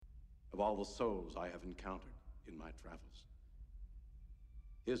all the souls I have encountered in my travels,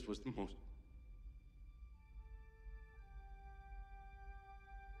 his was the most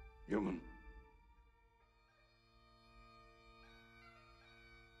human.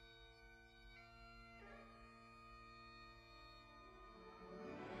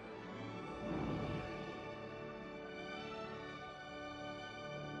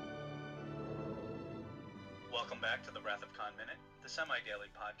 Welcome back to the Wrath of Khan Minute, the semi-daily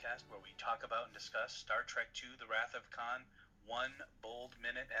podcast where we talk about and discuss Star Trek II: The Wrath of Khan, one bold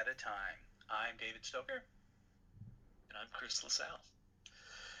minute at a time. I'm David Stoker. And I'm Chris LaSalle.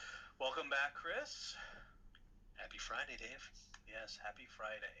 Welcome back, Chris. Happy Friday, Dave. Yes, happy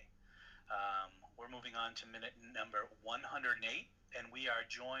Friday. We're moving on to minute number 108, and we are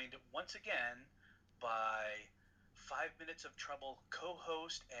joined once again by 5 Minutes of Trouble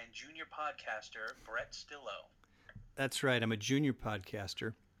co-host and junior podcaster Brett Stillo. That's right. I'm a junior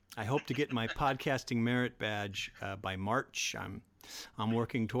podcaster. I hope to get my podcasting merit badge by March. I'm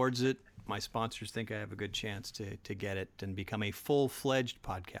working towards it. My sponsors think I have a good chance to get it and become a full-fledged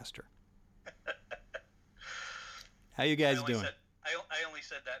podcaster. How you guys doing? I only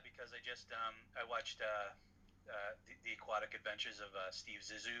said that because I watched the Aquatic Adventures of Steve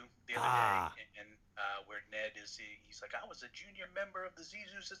Zissou the other day, and where Ned is, he's like, I was a junior member of the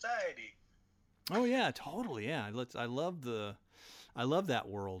Zissou Society. Oh yeah, totally. Yeah, I love that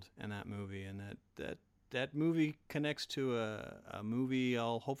world and that movie, and that movie connects to a movie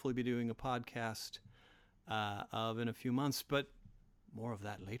I'll hopefully be doing a podcast of in a few months, but more of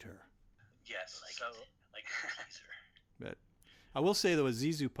that later. Yes, like teaser. But I will say though, a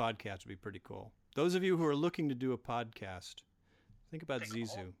Zissou podcast would be pretty cool. Those of you who are looking to do a podcast, think about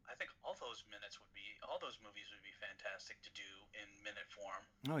Zissou. I think all those movies would be fantastic to do in minute form.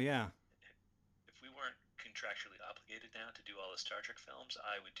 Oh yeah. If we weren't contractually obligated now to do all the Star Trek films,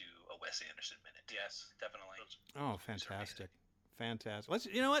 I would do a Wes Anderson minute. Yes, definitely. Oh, fantastic.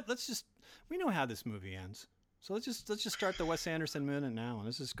 Fantastic. You know what? We know how this movie ends. So let's just start the Wes Anderson minute now and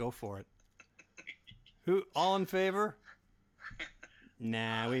let's just go for it. Who all in favor? We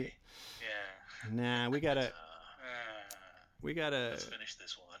gotta. Let's finish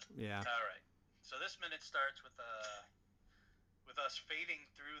this one. Yeah. All right. So this minute starts with us fading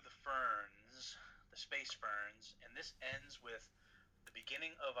through the ferns, the space ferns, and this ends with the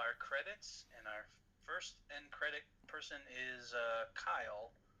beginning of our credits. And our first end credit person is Kyle,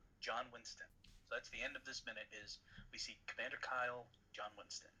 John Winston. So that's the end of this minute. Is we see Commander Kyle, John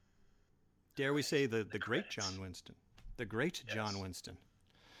Winston. Dare we say the great John Winston? The great Yes. John Winston.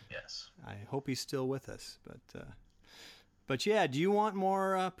 Yes. I hope he's still with us. But yeah, do you want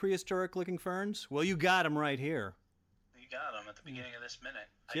more prehistoric looking ferns? Well, you got them right here. You got them at the beginning of this minute.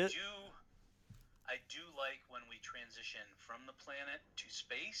 I do like when we transition from the planet to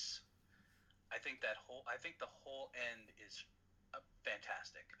space. I think the whole end is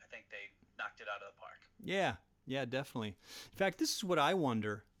fantastic. I think they knocked it out of the park. Yeah, definitely. In fact, this is what I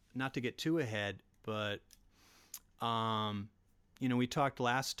wonder, not to get too ahead, but we talked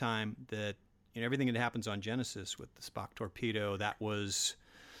last time that everything that happens on Genesis with the Spock torpedo, that was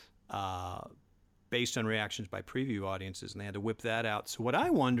based on reactions by preview audiences, and they had to whip that out. So what I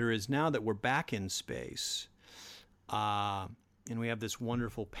wonder is now that we're back in space, and we have this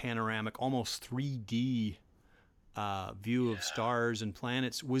wonderful panoramic, almost 3D view of stars and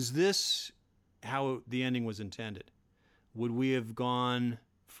planets, was this how the ending was intended? Would we have gone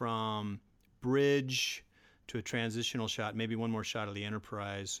from bridge to a transitional shot, maybe one more shot of the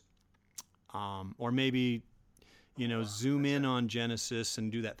Enterprise, or maybe zoom in on Genesis and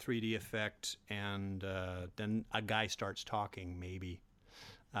do that 3D effect, and then a guy starts talking, maybe.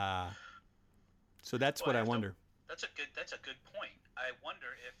 So that's what I wonder. That's a good point. I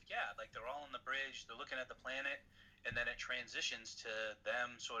wonder if they're all on the bridge, they're looking at the planet, and then it transitions to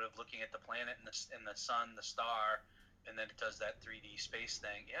them sort of looking at the planet and the sun, the star, and then it does that 3D space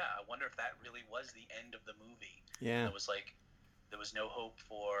thing. Yeah, I wonder if that really was the end of the movie. Yeah. It was like there was no hope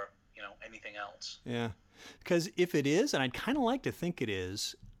for anything else. Yeah, because if it is, and I'd kind of like to think it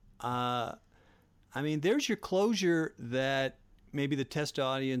is, there's your closure that maybe the test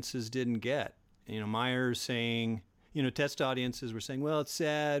audiences didn't get. Myers saying, test audiences were saying, well, it's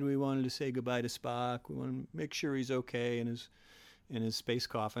sad. We wanted to say goodbye to Spock. We want to make sure he's okay in his space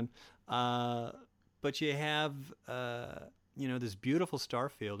coffin. But you have, this beautiful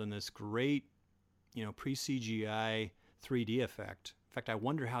starfield and this great, pre-CGI 3D effect. In fact, I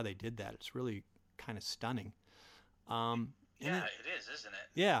wonder how they did that. It's really kind of stunning. It is, isn't it?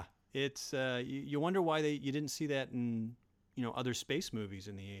 Yeah, it's you wonder why you didn't see that in other space movies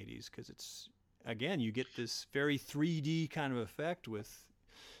in the 80s, because it's, again, you get this very 3D kind of effect with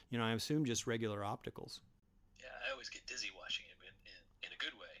I assume just regular opticals. Yeah, I always get dizzy watching it in a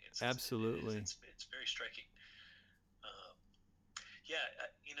good way. Absolutely. It's very striking. Um, yeah,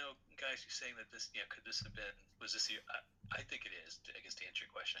 guys, you're saying that this, could this have been, was this year? I think it is. I guess to answer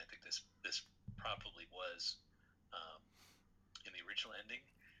your question, I think this probably was in the original ending.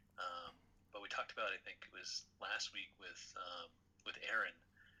 But we talked about, I think it was last week with Aaron.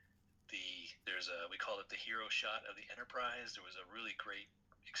 We called it the hero shot of the Enterprise. There was a really great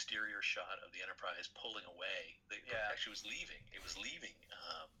exterior shot of the Enterprise pulling away. Actually was leaving. It was leaving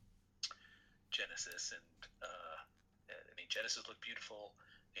Genesis, and Genesis looked beautiful.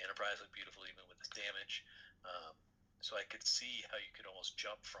 The Enterprise looked beautiful even with its damage. So I could see how you could almost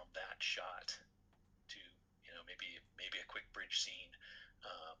jump from that shot to maybe a quick bridge scene,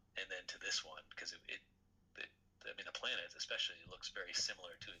 and then to this one, because the planet especially looks very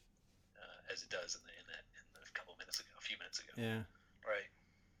similar to it as it does in a few minutes ago. Yeah. Right.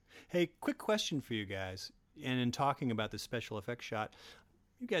 Hey, quick question for you guys. And in talking about the special effects shot,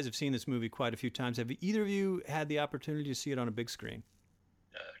 you guys have seen this movie quite a few times. Have either of you had the opportunity to see it on a big screen?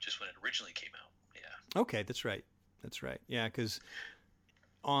 Just when it originally came out. Yeah. Okay, that's right. Yeah, because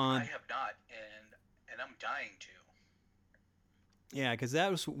I have not, and I'm dying to. Yeah, because that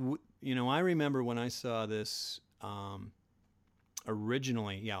was, I remember when I saw this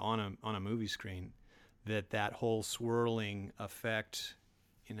originally, on a movie screen, that whole swirling effect,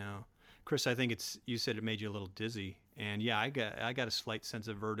 Chris, I think you said it made you a little dizzy, and yeah, I got a slight sense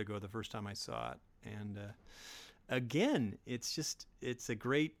of vertigo the first time I saw it, and again, it's a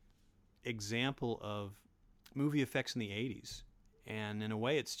great example of movie effects in the 80s, and in a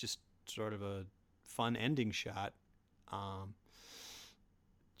way, it's just sort of a fun ending shot.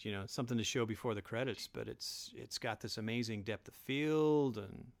 Something to show before the credits, but it's got this amazing depth of field,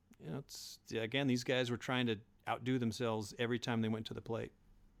 and again, these guys were trying to outdo themselves every time they went to the plate.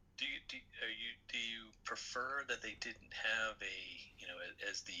 Do you prefer that they didn't have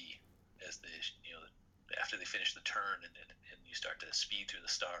as the after they finish the turn and you start to speed through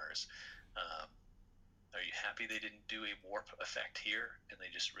the stars? Are you happy they didn't do a warp effect here, and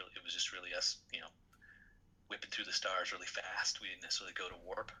it was just really us, whipping through the stars really fast? We didn't necessarily go to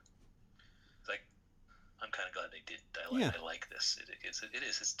warp. I'm kind of glad they didn't. I like this.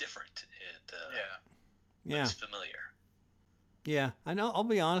 It's different, and it's familiar. Yeah, I know. I'll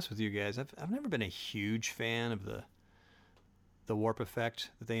be honest with you guys. I've never been a huge fan of the warp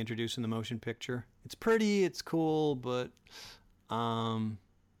effect that they introduced in the motion picture. It's pretty, it's cool, but I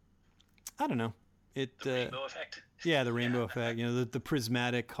don't know. The rainbow effect. Yeah, the rainbow effect. The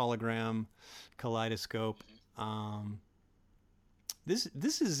prismatic hologram kaleidoscope.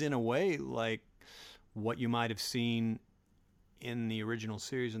 This is in a way like what you might have seen in the original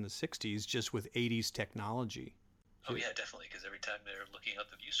series in the 60s, just with 80s technology. Oh yeah, definitely. Because every time they're looking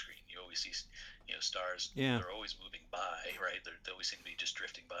out the view screen, you always see, stars. Yeah. They're always moving by, right? They always seem to be just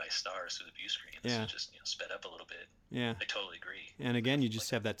drifting by stars through the view screen. Yeah. So just sped up a little bit. Yeah. I totally agree. And again, you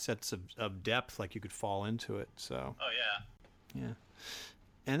just have that sense of depth, like you could fall into it. So. Oh yeah. Yeah.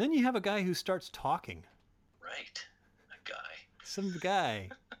 And then you have a guy who starts talking. Right. A guy. Some guy.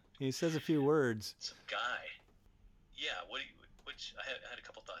 He says a few words. Some guy. Yeah. I had a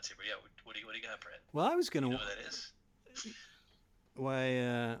couple thoughts here, but yeah. What do you got, Brett? Well, I was gonna. You know what that is?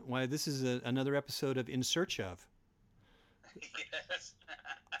 Why this is another episode of In Search Of. Yes.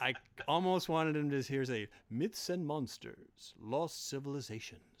 I almost wanted him to hear say myths and monsters, lost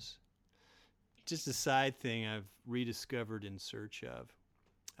civilizations. Just a side thing I've rediscovered In Search Of.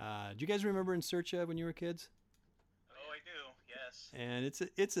 Do you guys remember In Search Of when you were kids? Oh, I do. Yes. And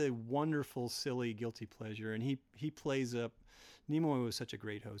it's a wonderful, silly, guilty pleasure, and he plays up. Nimoy was such a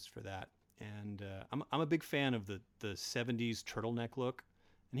great host for that, and I'm a big fan of the 70s turtleneck look,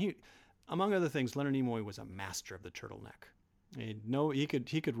 and he, among other things, Leonard Nimoy was a master of the turtleneck.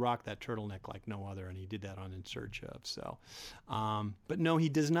 He could rock that turtleneck like no other, and he did that on In Search Of. So, but no, he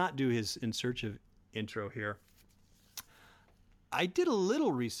does not do his In Search Of intro here. I did a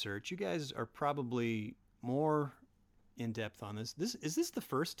little research. You guys are probably more in depth on this. Is this the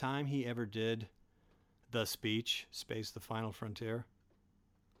first time he ever did the speech, Space, the Final Frontier?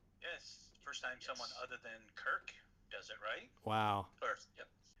 Yes, first time someone other than Kirk does it, right? Wow. Or, yep.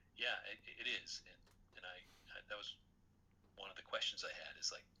 Yeah, it is, and I that was one of the questions I had,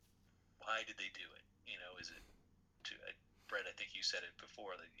 is like, why did they do it? Is it Brett, I think you said it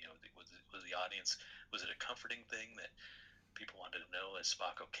before, that was the audience, was it a comforting thing that people wanted to know, is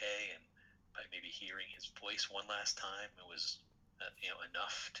Spock okay? And by maybe hearing his voice one last time, it was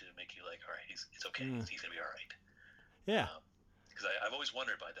enough to make you like, all right, it's okay, he's gonna be all right. Yeah. Because I've always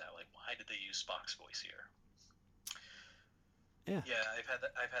wondered by that, like, why did they use Spock's voice here? Yeah. Yeah, I've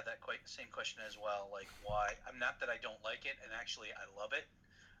had that quite same question as well. Like, why? I'm not that I don't like it, and actually I love it.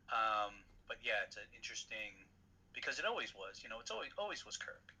 But yeah, it's an interesting because it always was. You know, it's always was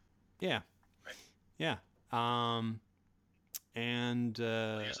Kirk. Yeah. Right. Yeah. And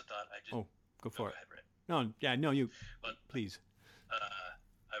Well, here's a thought. oh, go for it. Go ahead, Red. No, yeah, no, you Well, please.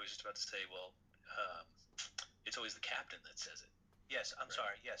 I was just about to say, well, it's always the captain that says it, Yes, I'm Right.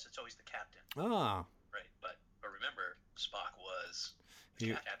 sorry. Yes, it's always the captain. Ah, right? But remember, Spock was the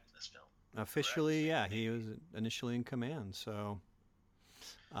He- captain in this film. officially, yeah, he was initially in command. So,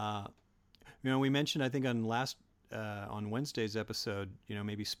 we mentioned, I think, on Wednesday's episode,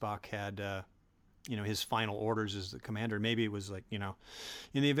 maybe Spock had, his final orders as the commander. Maybe it was like, in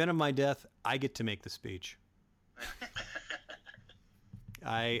the event of my death, I get to make the speech.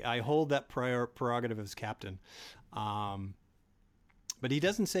 I hold that prerogative as captain. But he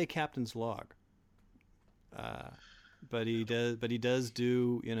doesn't say captain's log. But he does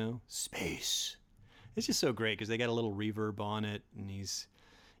do, space. It's just so great because they got a little reverb on it, and he's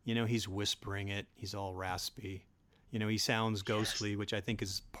whispering it. He's all raspy. He sounds ghostly, which I think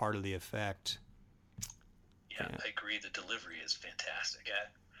is part of the effect. Yeah, Yeah. I agree. The delivery is fantastic.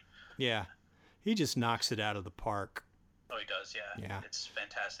 Yeah. He just knocks it out of the park. Oh, he does. Yeah. Yeah. It's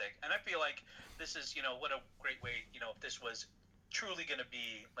fantastic, and I feel like this is, what a great way. If this was truly going to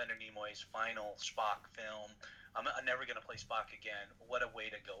be Leonard Nimoy's final Spock film, I'm never going to play Spock again. What a way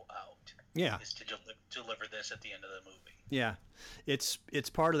to go out! Yeah. Is to deliver this at the end of the movie. Yeah. It's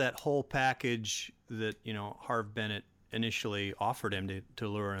part of that whole package that, Harv Bennett initially offered him to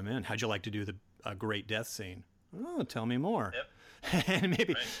lure him in. How'd you like to do a great death scene? Oh, tell me more. Yep. And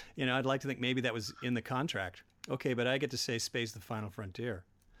maybe, Right. I'd like to think maybe that was in the contract. Okay, but I get to say space the final frontier.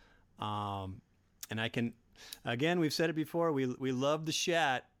 And I can, again, we've said it before, we love the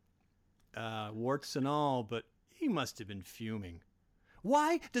Shat, warts and all, but he must have been fuming.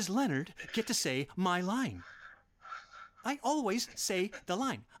 Why does Leonard get to say my line? I always say the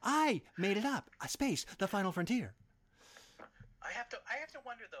line. I made it up. Space, the final frontier. I have to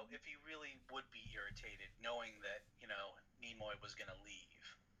wonder though if he really would be irritated knowing that Nimoy was going to leave.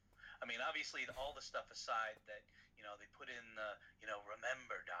 I mean, obviously, all the stuff aside that they put in the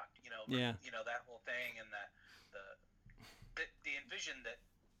remember, Doc, Yeah. that whole thing, and the envision that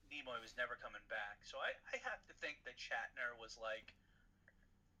Nimoy was never coming back. So I have to think that Shatner was like,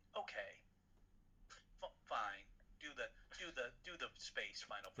 okay, fine, do the space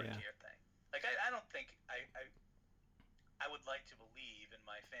final frontier thing. Like I don't think I would like to believe in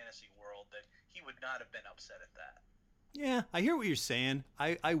my fantasy world that he would not have been upset at that. Yeah, I hear what you're saying.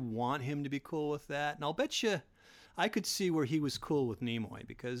 I want him to be cool with that. And I'll bet you I could see where he was cool with Nimoy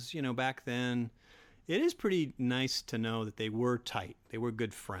because, back then it is pretty nice to know that they were tight. They were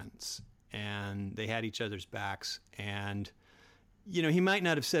good friends and they had each other's backs. And, he might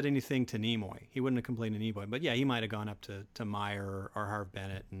not have said anything to Nimoy. He wouldn't have complained to Nimoy. But yeah, he might have gone up to Meyer or Harv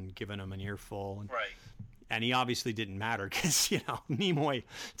Bennett and given him an earful. And, Right. And he obviously didn't matter because, Nimoy,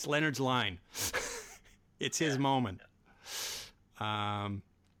 it's Leonard's line. It's his moment.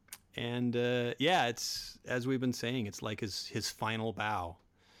 It's, as we've been saying, it's like his final bow.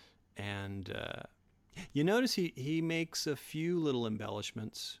 And you notice he makes a few little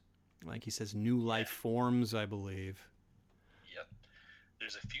embellishments. Like he says, new life forms, I believe. Yep.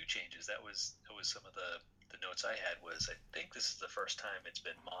 There's a few changes. That was some of the notes I had was I think this is the first time it's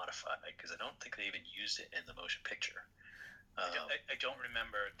been modified because I don't think they even used it in the motion picture. I don't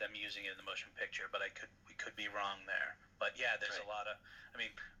remember them using it in the motion picture, but we could be wrong there. But yeah, there's a lot of. I mean,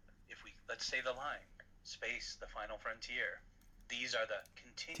 let's say the line, space, the final frontier. These are the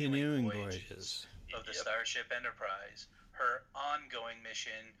continuing voyages of the Starship Enterprise. Her ongoing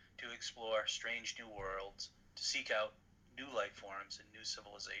mission to explore strange new worlds, to seek out new life forms and new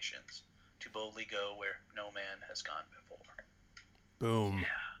civilizations, to boldly go where no man has gone before. Boom.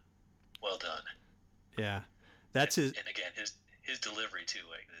 Yeah. Well done. Yeah. That's his. And again, his delivery too,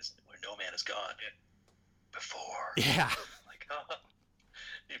 like this, where no man has gone before. Yeah. Like,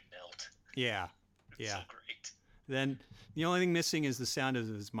 it melt. Yeah. It's Yeah. so great. Then the only thing missing is the sound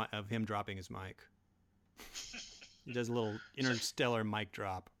of him dropping his mic. He does a little interstellar mic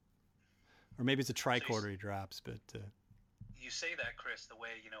drop, or maybe it's a tricorder he drops. But you say that, Chris, the way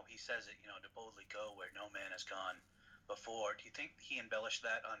he says it, to boldly go where no man has gone before. Do you think he embellished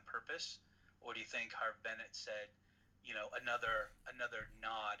that on purpose? Or do you think Harv Bennett said, another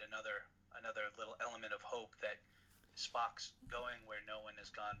nod, another little element of hope that Spock's going where no one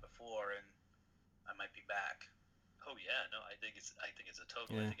has gone before, and I might be back. Oh yeah, no, I think it's a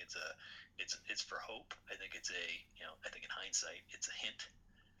total. Yeah. I think it's for hope. I think it's I think in hindsight, it's a hint.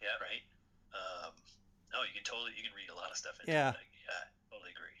 Yeah. Right. No, you can read a lot of stuff into Yeah. it. Yeah,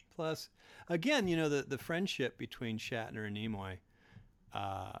 totally agree. Plus, again, the friendship between Shatner and Nimoy,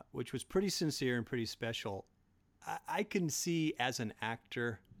 which was pretty sincere and pretty special. I can see as an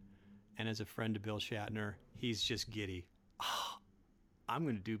actor and as a friend to Bill Shatner, he's just giddy. Oh, I'm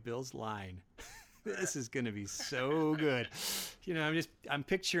going to do Bill's line. This is going to be so good. I'm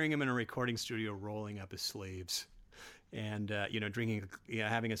picturing him in a recording studio rolling up his sleeves and, drinking,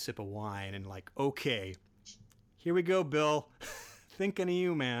 having a sip of wine and like, okay, here we go, Bill. Thinking of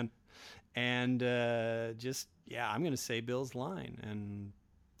you, man. And I'm going to say Bill's line. And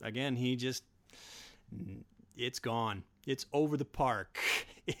again, it's gone. It's over the park.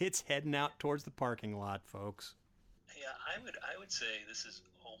 It's heading out towards the parking lot, folks. Yeah, I would say this is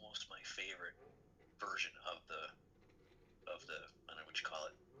almost my favorite version of the I don't know what you call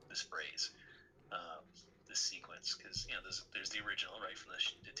it, this phrase, this sequence, because there's the original right from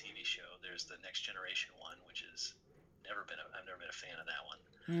the TV show. There's the Next Generation one, which is I've never been a fan of that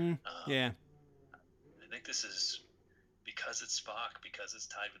one. Yeah. I think this is because it's Spock, because it's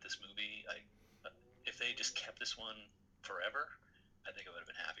tied with this movie. If they just kept this one forever, I think I would have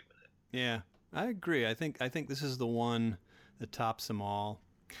been happy with it. Yeah, I agree. I think this is the one that tops them all.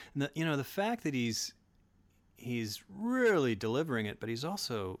 And the fact that he's really delivering it, but he's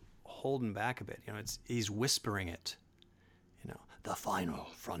also holding back a bit. He's whispering it. The final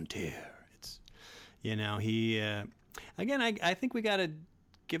frontier. It's he again. I think we got to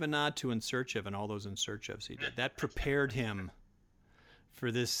give a nod to In Search of and all those In Search ofs he did. That prepared him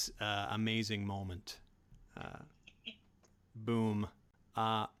for this amazing moment. Boom.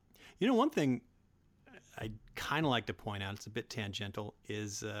 One thing I'd kind of like to point out, it's a bit tangential,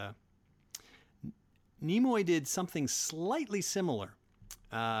 is Nimoy did something slightly similar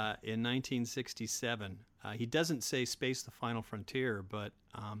in 1967. He doesn't say Space, the Final Frontier, but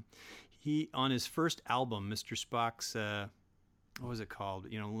he, on his first album, Mr. Spock's, what was it called?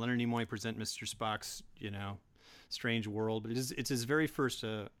 Leonard Nimoy Present Mr. Spock's, Strange World. But it's his very first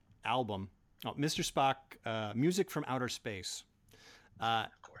album. Oh, Mr. Spock, Music from Outer Space. Of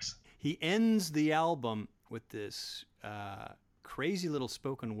course. He ends the album with this crazy little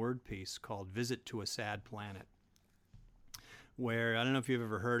spoken word piece called Visit to a Sad Planet, where, I don't know if you've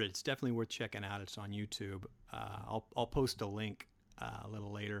ever heard it. It's definitely worth checking out. It's on YouTube. I'll post a link a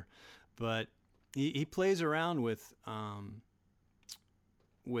little later. But he plays around with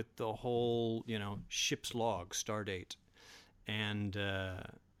the whole, ship's log, stardate. And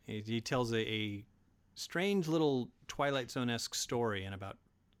he tells a strange little Twilight Zone-esque story in about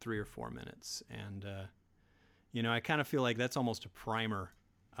 3 or 4 minutes. And, I kind of feel like that's almost a primer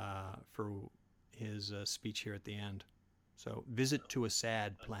for his speech here at the end. So, Visit to a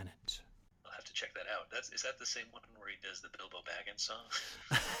Sad Planet. I'll have to check that out. Is that the same one where he does the Bilbo Baggins song?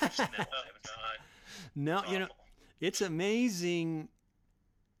 No, it's amazing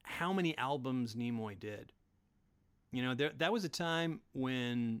how many albums Nimoy did. That was a time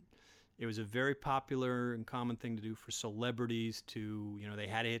when it was a very popular and common thing to do for celebrities to, they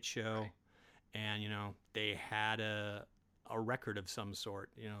had a hit show, right. And, they had a record of some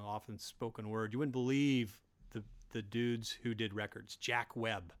sort, often spoken word. You wouldn't believe the dudes who did records. Jack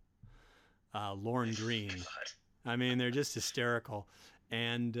Webb, Lorne Green. I mean, they're just hysterical.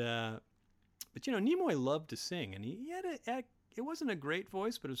 And, but, Nimoy loved to sing, and he had it wasn't a great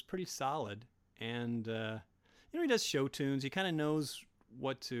voice, but it was pretty solid. And, he does show tunes. He kind of knows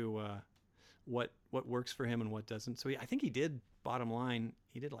what works for him and what doesn't. So I think he did, bottom line,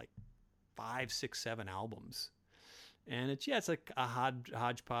 he did like 5, 6, 7 albums. And it's like a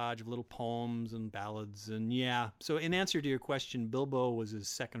hodgepodge of little poems and ballads. And so in answer to your question, Bilbo was his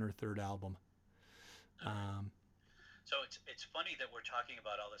second or third album. So it's funny that we're talking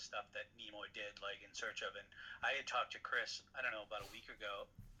about all this stuff that Nimoy did, like In Search of. And I had talked to Chris, I don't know, about a week ago,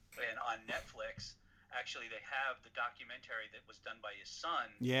 and on Netflix, actually they have the documentary that was done by his son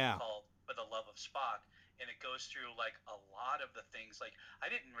called For the Love of Spock. And it goes through like a lot of the things. Like,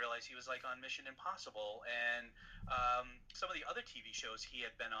 I didn't realize he was like on Mission Impossible and some of the other TV shows he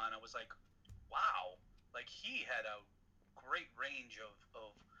had been on. I was like, wow, like he had a great range of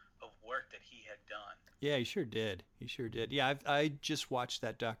work that he had done. Yeah, he sure did. Yeah, I just watched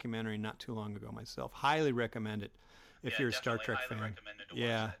that documentary not too long ago myself. Highly recommend it if you're a Star Trek fan. Highly recommend it to watch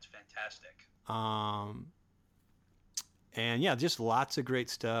that. It's fantastic. And just lots of great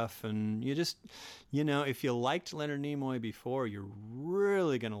stuff. And you just, if you liked Leonard Nimoy before, you're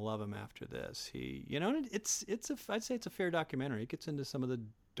really going to love him after this. I'd say it's a fair documentary. It gets into some of the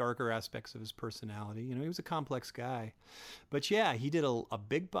darker aspects of his personality. He was a complex guy. But he did a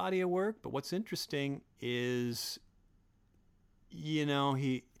big body of work. But what's interesting is,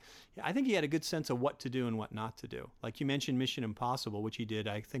 he I think he had a good sense of what to do and what not to do. Like you mentioned Mission Impossible, which he did,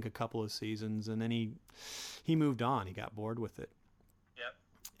 I think, a couple of seasons, and then he moved on. He got bored with it.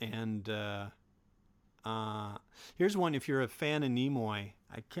 Yep. And here's one. If you're a fan of Nimoy,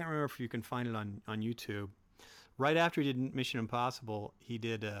 I can't remember if you can find it on YouTube. Right after he did Mission Impossible, he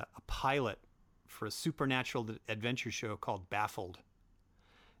did a pilot for a supernatural adventure show called Baffled.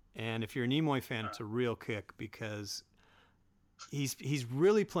 And if you're a Nimoy fan, it's a real kick because he's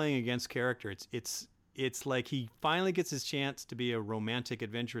really playing against character. It's like he finally gets his chance to be a romantic,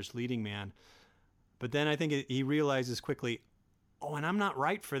 adventurous leading man, but then I think he realizes quickly, oh, and I'm not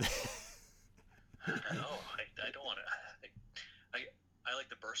right for that. No, I don't want to. I like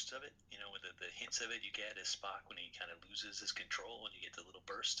the bursts of it, you know, with the hints of it you get as Spock when he kind of loses his control and you get the little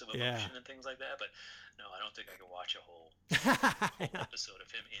bursts of emotion and things like that. But no, I don't think I could watch a whole episode of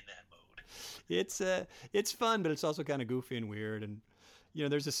him in that mode. It's fun, but it's also kind of goofy and weird. And you know,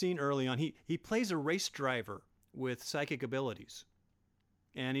 there's a scene early on. He plays a race driver with psychic abilities,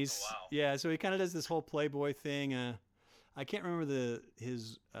 and he's so he kind of does this whole playboy thing. I can't remember the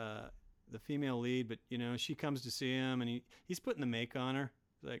female lead, but you know, she comes to see him, and he's putting the make on her.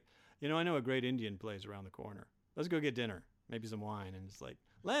 He's like, you know, I know a great Indian place around the corner. Let's go get dinner, maybe some wine. And it's like,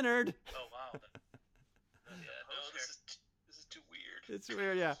 Leonard. Oh wow. This is too weird. It's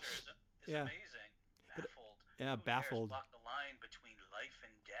weird, yeah. It's amazing. Baffled. Yeah, Baffled. Walk the line between life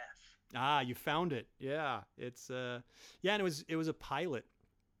and death. Ah, you found it. Yeah, it's and it was a pilot.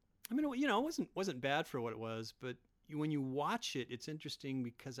 I mean, you know, it wasn't bad for what it was, but when you watch it, it's interesting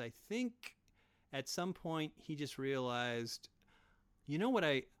because I think at some point he just realized, you know what,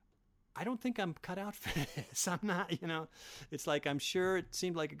 I don't think I'm cut out for this. I'm not, you know, it's like, I'm sure it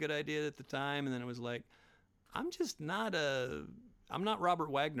seemed like a good idea at the time. And then it was like, I'm not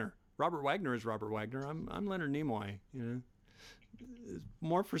Robert Wagner. Robert Wagner is Robert Wagner. I'm Leonard Nimoy, you know, it's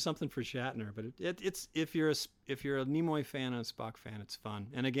more for something for Shatner, but it's, if you're a Nimoy fan and a Spock fan, it's fun.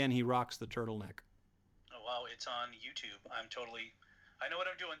 And again, he rocks the turtleneck. Oh wow, it's on YouTube. I know what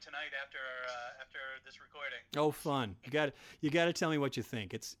I'm doing tonight after this recording. Oh, fun! You got to tell me what you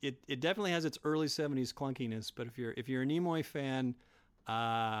think. It definitely has its early '70s clunkiness, but if you're a Nimoy fan,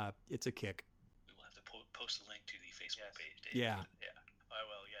 it's a kick. We will have to post a link to the Facebook page, Dave. Yeah. I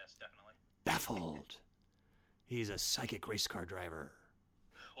will. Yes, definitely. Baffled. He's a psychic race car driver.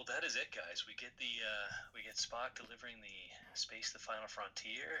 Well, that is it, guys. We get Spock delivering the space, the final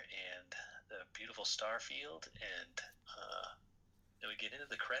frontier, and the beautiful Starfield, and then we get into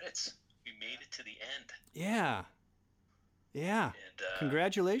the credits. We made it to the end. Yeah. And,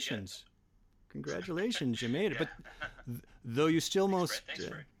 congratulations. Congratulations, you made it. But though you still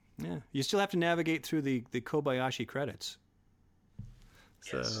you still have to navigate through the Kobayashi credits.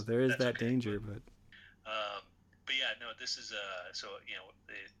 So yes, there is that okay, danger, but yeah, no, this is so you know,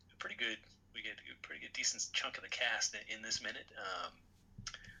 pretty good. We get a pretty good, decent chunk of the cast in this minute.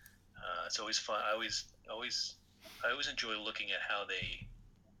 It's always fun. I always enjoy looking at how they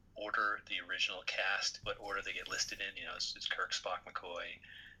order the original cast, what order they get listed in. You know, it's Kirk, Spock, McCoy,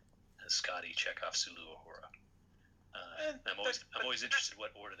 Scotty, Chekhov, Sulu, Uhura. I'm always interested in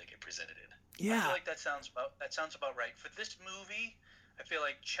what order they get presented in. I Yeah, feel like that sounds about right for this movie. I feel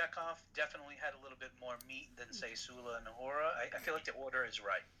like Chekhov definitely had a little bit more meat than say Sula and Uhura. I feel like the order is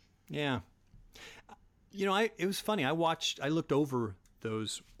right. Yeah. You know, it was funny. I looked over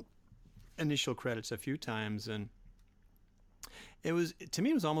those initial credits a few times, and to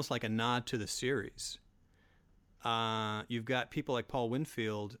me it was almost like a nod to the series. You've got people like Paul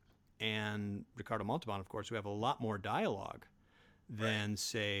Winfield and Ricardo Montalban, of course, who have a lot more dialogue than,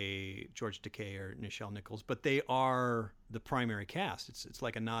 say, George Takei or Nichelle Nichols, but they are the primary cast. It's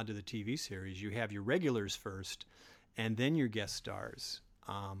like a nod to the TV series. You have your regulars first, and then your guest stars.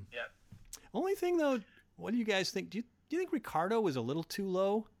 Only thing, though, what do you guys think? Do you think Ricardo was a little too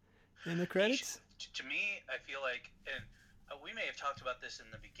low in the credits? To me, I feel like, and we may have talked about this in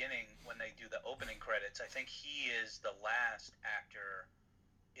the beginning when they do the opening credits. I think he is the last actor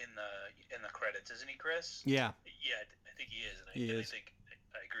in the credits, isn't he, Chris? Yeah, I think he is, and I think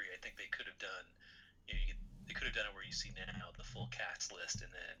I agree. I think they could have done, you know, they could have done it where you see now the full cast list, and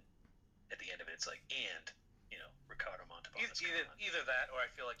then at the end of it, it's like, and you know, Ricardo Montalban. Either that, or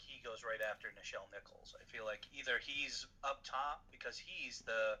I feel like he goes right after Nichelle Nichols. I feel like either he's up top because he's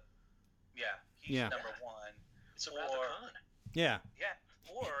number one. It's a Wrath of Khan. Yeah.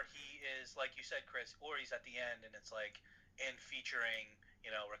 Or he is, like you said, Chris, or he's at the end, and it's like, and featuring, you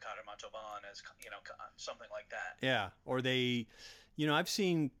know, Ricardo Montalban as, you know, something like that. Yeah. Or they, you know, I've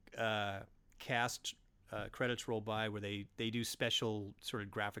seen cast credits roll by where they do special sort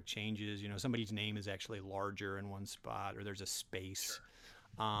of graphic changes. You know, somebody's name is actually larger in one spot, or there's a space.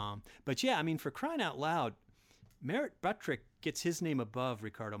 But yeah, I mean, for crying out loud, Merritt Buttrick gets his name above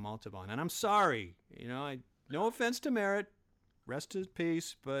Ricardo Montalban, and I'm sorry, no offense to Merritt, rest in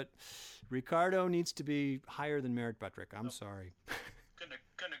peace, but Ricardo needs to be higher than Merritt Buttrick. I'm sorry.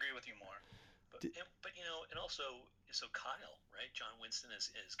 Couldn't agree with you more. But and also, so Kyle, right? John Winston is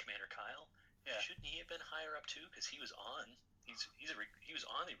Commander Kyle. Yeah. Shouldn't he have been higher up too? Because he was on. He was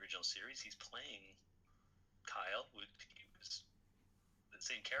on the original series. He's playing Kyle. He was the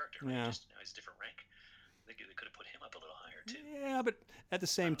same character. Right? Yeah. Just now he's a different rank. I think they could have put him up a little higher too. Yeah, but at the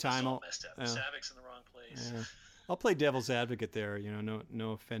same time, all messed up. Savik's in the wrong place. Yeah. I'll play devil's advocate there.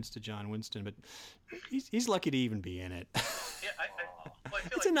 No offense to John Winston, but he's lucky to even be in it. Yeah, I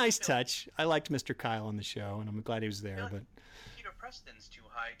feel it's a nice touch. I liked Mr. Kyle on the show, and I'm glad he was there. But Peter Preston's too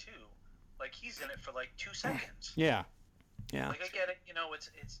high too. Like he's in it for like 2 seconds. yeah. Like I get it.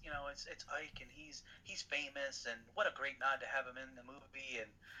 It's Ike, and he's famous, and what a great nod to have him in the movie, and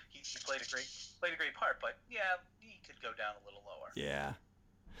he played a great part. But yeah, he could go down a little lower. Yeah.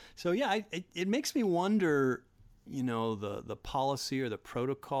 So yeah, it makes me wonder. The policy or the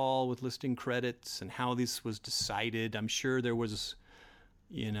protocol with listing credits and how this was decided. I'm sure there was,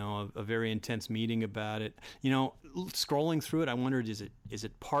 a very intense meeting about it. Scrolling through it, I wondered, is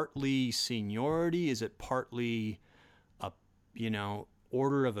it partly seniority? Is it partly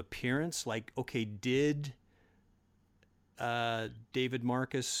order of appearance? Like, okay, did David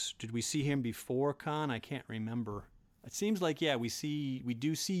Marcus, did we see him before Khan? I can't remember. It seems like, yeah, we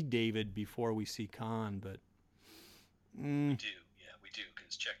do see David before we see Khan, but we do,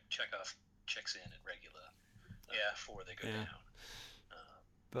 because Chekhov checks in at Regula before they go down.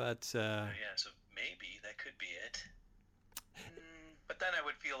 But so maybe that could be it. But then I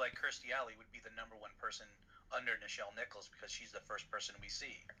would feel like Kirstie Alley would be the number one person under Nichelle Nichols because she's the first person we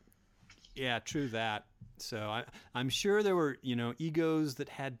see. Yeah, true that. So I'm sure there were egos that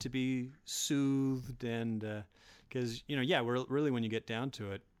had to be soothed, and because we're really, when you get down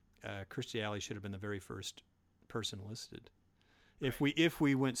to it, Kirstie Alley should have been the very first person listed. Right. If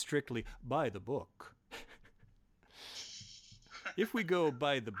we went strictly by the book. If we go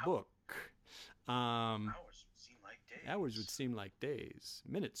by the book, hours would seem like days. Hours would seem like days.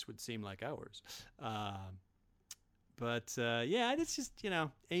 Minutes would seem like hours. But it's just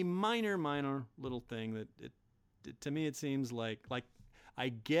a minor little thing that to me it seems like I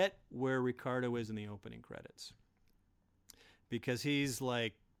get where Ricardo is in the opening credits, because he's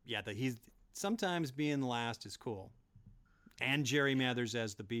like he's sometimes being last is cool, and Jerry Mathers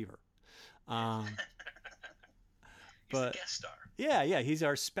as the Beaver. He's a guest star. Yeah, he's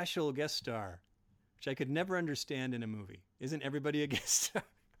our special guest star, which I could never understand in a movie. Isn't everybody a guest star?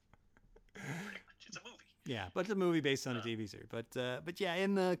 It's a movie. Yeah, but it's a movie based on a TV series. But yeah,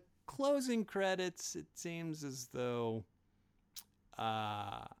 in the closing credits, it seems as though,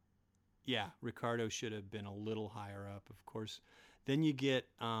 Ricardo should have been a little higher up. Of course, then you get.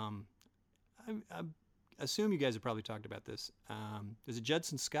 I assume you guys have probably talked about this. Is it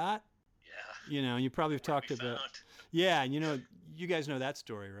Judson Scott? Yeah. You probably have talked about. Found. Yeah, you guys know that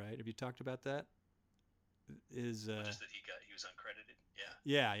story, right? Have you talked about that? Just that he was uncredited.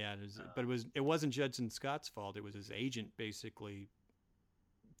 Yeah. Yeah. But it wasn't Judson Scott's fault. It was his agent basically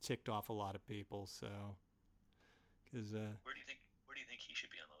ticked off a lot of people. So, because where do you think he should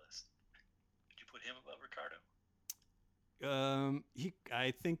be on the list? Did you put him above Ricardo?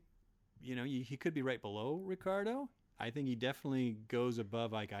 I think he could be right below Ricardo. I think he definitely goes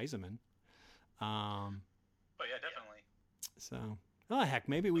above Ike Eisenman. Oh yeah, definitely. So, heck,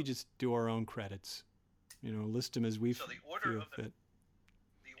 maybe we just do our own credits. List them as we So the order feel of fit.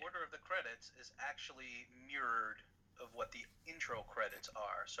 the order of the credits is actually mirrored of what the intro credits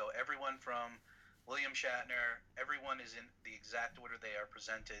are. So everyone from William Shatner, everyone is in the exact order they are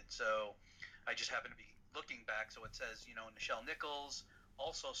presented. So I just happen to be looking back. So it says, Nichelle Nichols,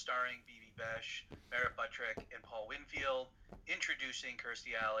 also starring Bibi Besh, Merritt Buttrick, and Paul Winfield, introducing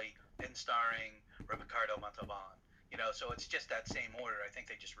Kirstie Alley, and starring Ricardo Montalban. So it's just that same order. I think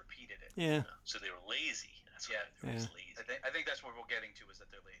they just repeated it. Yeah. So they were lazy. That's why they were lazy. I think that's what we're getting to, is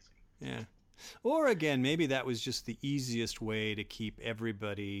that they're lazy. Yeah. Or again, maybe that was just the easiest way to keep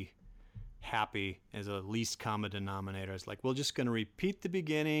everybody happy as a least common denominator. It's like, we're just going to repeat the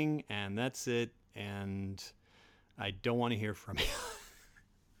beginning, and that's it, and I don't want to hear from you.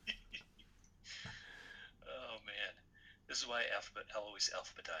 Oh, man. This is why I'll always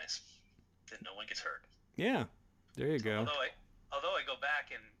alphabetize. Then no one gets hurt. Yeah. There you go. Although I go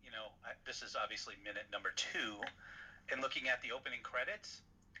back and, this is obviously minute number 2, and looking at the opening credits,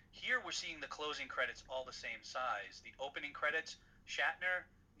 here we're seeing the closing credits all the same size. The opening credits, Shatner,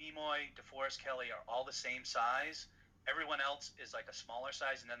 Nimoy, DeForest Kelley are all the same size, Everyone else is like a smaller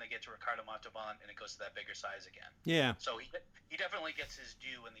size, and then they get to Ricardo Montalban, and it goes to that bigger size again. Yeah. So he definitely gets his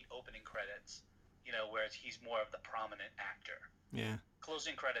due in the opening credits, whereas he's more of the prominent actor. Yeah.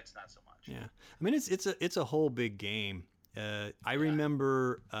 Closing credits, not so much. Yeah. I mean, it's a whole big game. I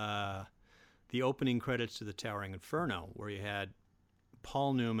remember the opening credits to The Towering Inferno, where you had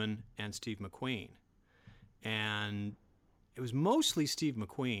Paul Newman and Steve McQueen, and it was mostly Steve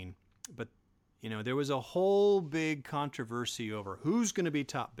McQueen, but there was a whole big controversy over who's going to be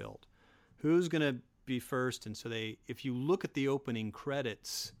top billed, who's going to be first. And so if you look at the opening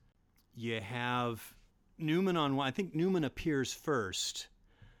credits, you have Newman on one. I think Newman appears first,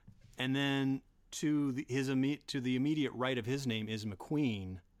 and then to the immediate right of his name is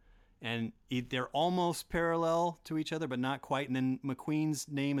McQueen, and they're almost parallel to each other, but not quite. And then McQueen's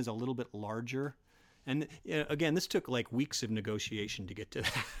name is a little bit larger. And again, this took like weeks of negotiation to get to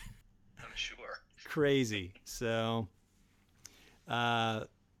that. I'm sure. Crazy. So, there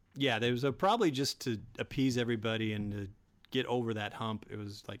was probably just to appease everybody and to get over that hump. It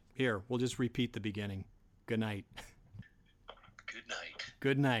was like, here, we'll just repeat the beginning. Good night. Good night.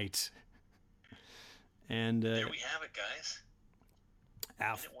 Good night. And there we have it, guys.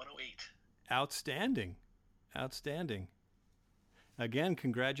 Minute 108. Outstanding. Again,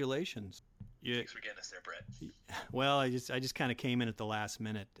 congratulations. Thanks for getting us there, Brett. Well, I just kind of came in at the last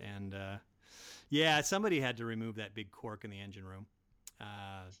minute, and somebody had to remove that big cork in the engine room.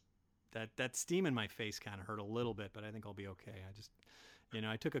 That steam in my face kind of hurt a little bit, but I think I'll be okay. I just,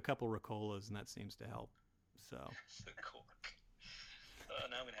 I took a couple Ricolas, and that seems to help. So. The cork.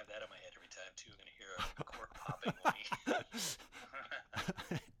 Now I'm gonna have that in my head every time too. I'm gonna hear a cork popping when he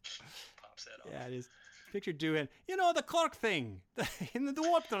pops that off. Yeah, it is. Picture doing, the cork thing in the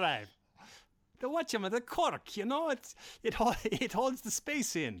warp drive. The cork, it holds the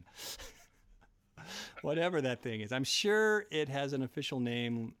space in. Whatever that thing is. I'm sure it has an official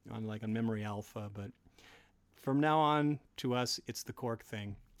name on Memory Alpha, but from now on to us, it's the cork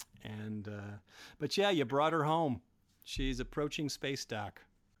thing. And but yeah, you brought her home. She's approaching space dock.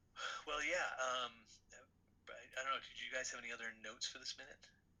 Well, yeah. I don't know. Did you guys have any other notes for this minute?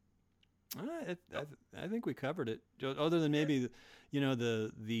 I think we covered it. Other than maybe,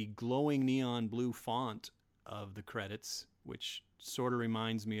 the glowing neon blue font of the credits, which sort of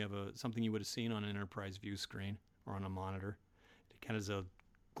reminds me of something you would have seen on an Enterprise view screen or on a monitor. It kind of has a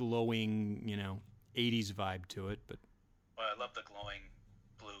glowing, 80s vibe to it. But well, I love the glowing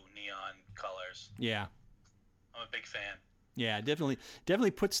blue neon colors. Yeah. I'm a big fan. Yeah,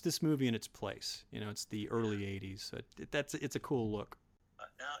 definitely puts this movie in its place. It's the early 80s. So it's a cool look.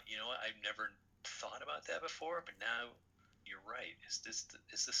 Now, you know what? I've never thought about that before, but now you're right. Is the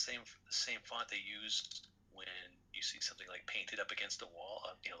same font they use when you see something like painted up against a wall,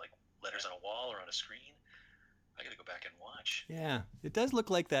 like letters on a wall or on a screen? I got to go back and watch. Yeah, it does look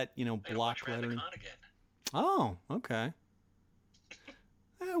like that, block lettering. Again. Oh, okay.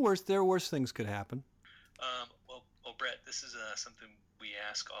 There are worse things could happen. Well, Brett, this is something we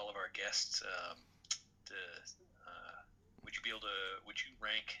ask all of our guests. Would you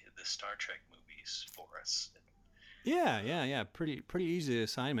rank the Star Trek movies for us? Yeah. Pretty easy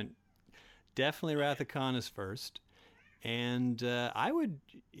assignment. Definitely Wrath of Khan is first. And I would,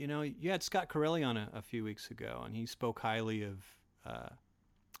 you had Scott Corelli on a few weeks ago, and he spoke highly of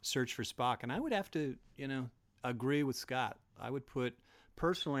Search for Spock. And I would have to, agree with Scott. I would put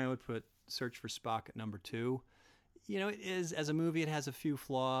Search for Spock at number 2. It is, as a movie, it has a few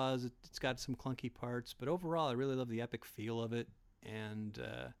flaws. It's got some clunky parts, but overall, I really love the epic feel of it. And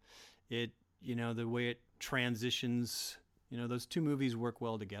the way it transitions, those two movies work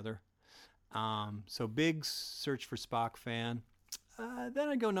well together. So big Search for Spock fan. Then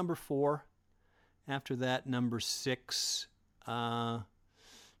I go number 4. After that, number 6.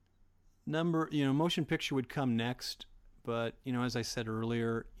 Motion picture would come next. But, as I said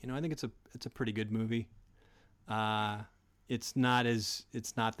earlier, I think it's a pretty good movie. It's not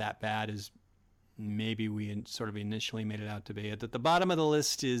that bad as maybe we sort of initially made it out to be. At the bottom of the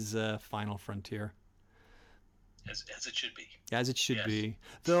list is Final Frontier. As it should be. As it should Yes. be.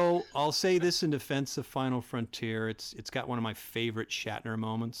 Though I'll say this in defense of Final Frontier, it's got one of my favorite Shatner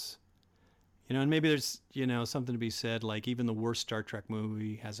moments. And maybe there's, something to be said, like even the worst Star Trek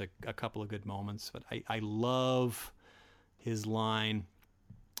movie has a couple of good moments. But I love his line,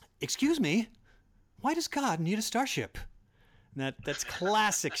 "Excuse me, why does God need a starship?" And that's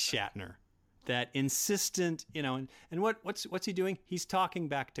classic Shatner. That insistent, and what's he doing? He's talking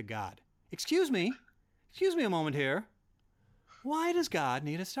back to God. Excuse me a moment here. Why does God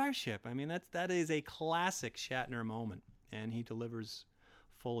need a starship? I mean, that is a classic Shatner moment, and he delivers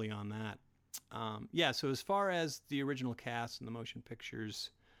fully on that. yeah, so as far as the original cast and the motion pictures,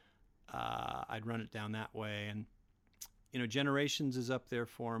 I'd run it down that way. And, Generations is up there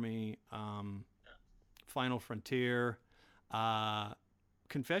for me. Final Frontier.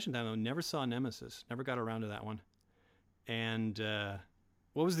 Confession time, though, never saw Nemesis. Never got around to that one. And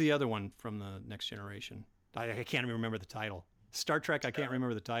what was the other one from the Next Generation? I can't even remember the title. Star Trek, I can't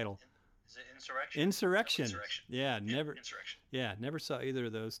remember the title. Is it Insurrection? Insurrection. Insurrection. Yeah, never. Insurrection. Yeah, never saw either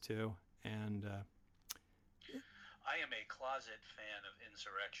of those two. And I am a closet fan of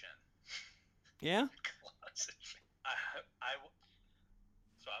Insurrection. yeah, Closet.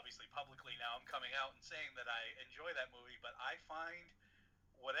 So obviously publicly now I'm coming out and saying that I enjoy that movie, but I find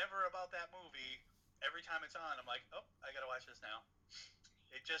whatever about that movie, every time it's on, I'm like, oh, I gotta watch this now.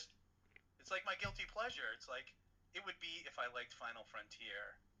 It's like my guilty pleasure. It's like, it would be if I liked Final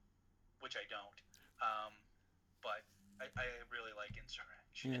Frontier, which I don't. But I really like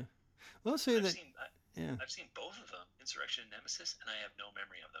Insurrection. yeah. Well, I'll say that. Yeah. I've seen both of them, Insurrection and Nemesis, and I have no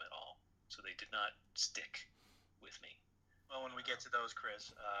memory of them at all. So they did not stick with me. Well, when we get to those,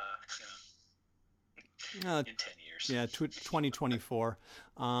 Chris, In 10 years. Yeah, 2024.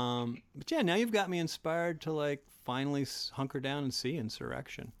 But yeah, now you've got me inspired to like finally hunker down and see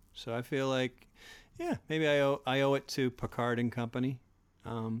Insurrection. So I feel like, yeah, maybe I owe it to Picard and Company,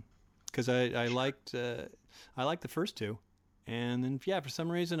 because I liked the first two, and then yeah, for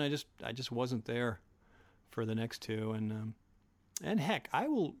some reason I just wasn't there for the next two, and heck, I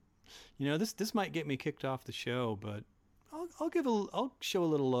will, this might get me kicked off the show, but I'll show a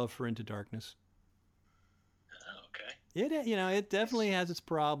little love for Into Darkness. Okay. It definitely has its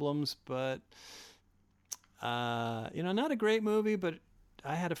problems, but not a great movie, but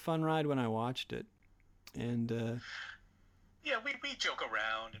I had a fun ride when I watched it, and yeah, we joke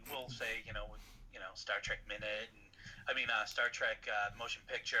around and we'll say Star Trek Minute, and Star Trek Motion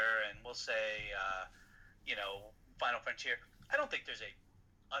Picture, and we'll say Final Frontier. I don't think there's a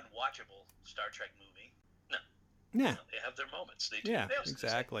unwatchable Star Trek movie. No. yeah. They have their moments. They do. Yeah, They also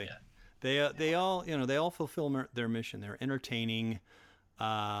exactly. say, yeah. They all fulfill their mission. They're entertaining,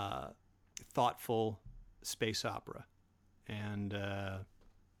 thoughtful space opera, and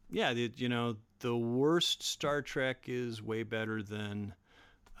the worst Star Trek is way better than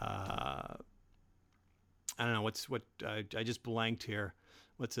I don't know what I just blanked here.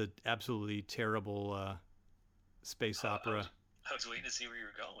 What's an absolutely terrible space opera? I was waiting to see where you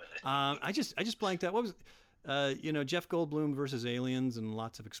were going with it. I just blanked out. What was Jeff Goldblum versus aliens and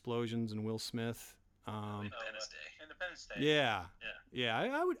lots of explosions and Will Smith. Independence Day. Independence Day. Yeah.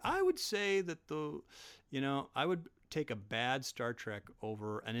 I would say that I would take a bad Star Trek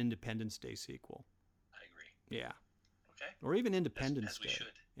over an Independence Day sequel. I agree. Yeah. Okay. Or even Independence as we Day.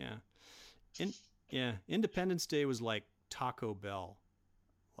 should. Yeah. Independence Day was like Taco Bell.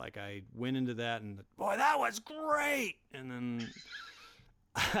 Like I went into that and boy, that was great. And then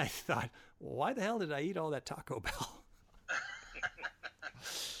I thought, well, why the hell did I eat all that Taco Bell?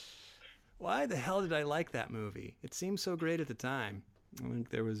 Why the hell did I like that movie? It seemed so great at the time. I think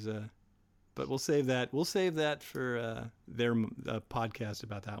there was but we'll save that. We'll save that for their podcast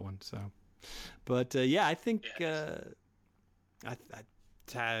about that one. So, but yeah, I think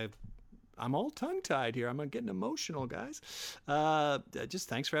I'm all tongue-tied here. I'm getting emotional, guys. Just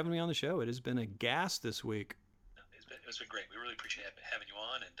thanks for having me on the show. It has been a gas this week. It's been great. We really appreciate having you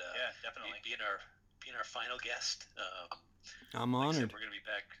on, and yeah, definitely being our final guest. I'm like honored. I said, we're going to be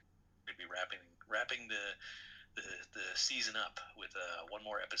back. We're going to be wrapping the season up with one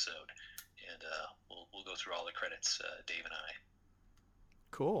more episode, and we'll go through all the credits. Dave and I.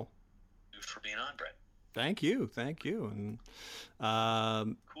 Cool. Thank you for being on, Brett. Thank you. And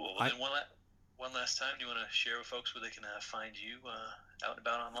cool. Well, then one last time, do you want to share with folks where they can find you out and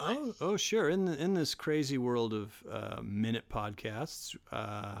about online? Oh, sure. In this crazy world of minute podcasts,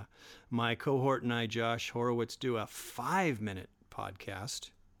 my cohort and I, Josh Horowitz, do a 5-minute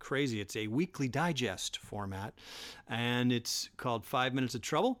podcast. Crazy. It's a weekly digest format, and it's called 5 Minutes of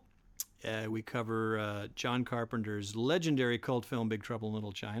Trouble. We cover John Carpenter's legendary cult film Big Trouble in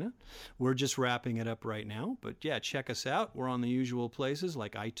Little China. We're just wrapping it up right now, but yeah, check us out. We're on the usual places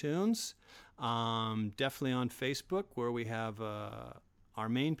like iTunes, definitely on Facebook, where we have our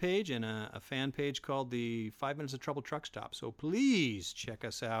main page and a fan page called the 5 Minutes of Trouble Truck Stop. So please check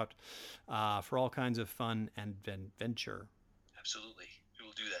us out for all kinds of fun and adventure. Absolutely. We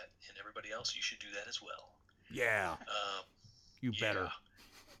will do that. And everybody else, you should do that as well. Yeah. You better.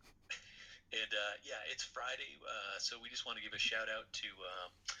 And it's Friday, so we just want to give a shout out to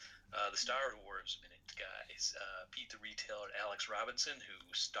the Star Wars Minute guys, Pete the Retailer, Alex Robinson, who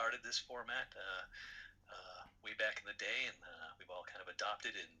started this format way back in the day, and we've all kind of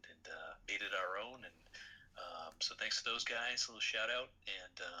adopted and made it our own. And so thanks to those guys. A little shout out.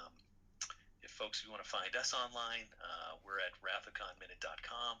 And if folks, if you want to find us online, we're at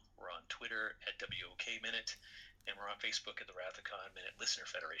wrathaconminute.com. We're on Twitter at WOKMinute, and we're on Facebook at the Wrathacon Minute Listener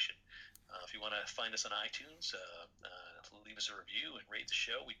Federation. If you want to find us on iTunes, leave us a review and rate the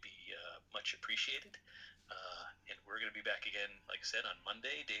show. We'd be much appreciated. And we're going to be back again, like I said, on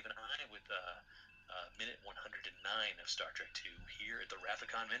Monday, Dave and I, with minute 109 of Star Trek II here at the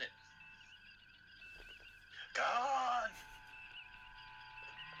Wrathacon Minute. Gone!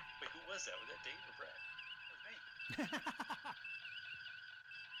 Wait, who was that? Was that Dave or Brett? That was me.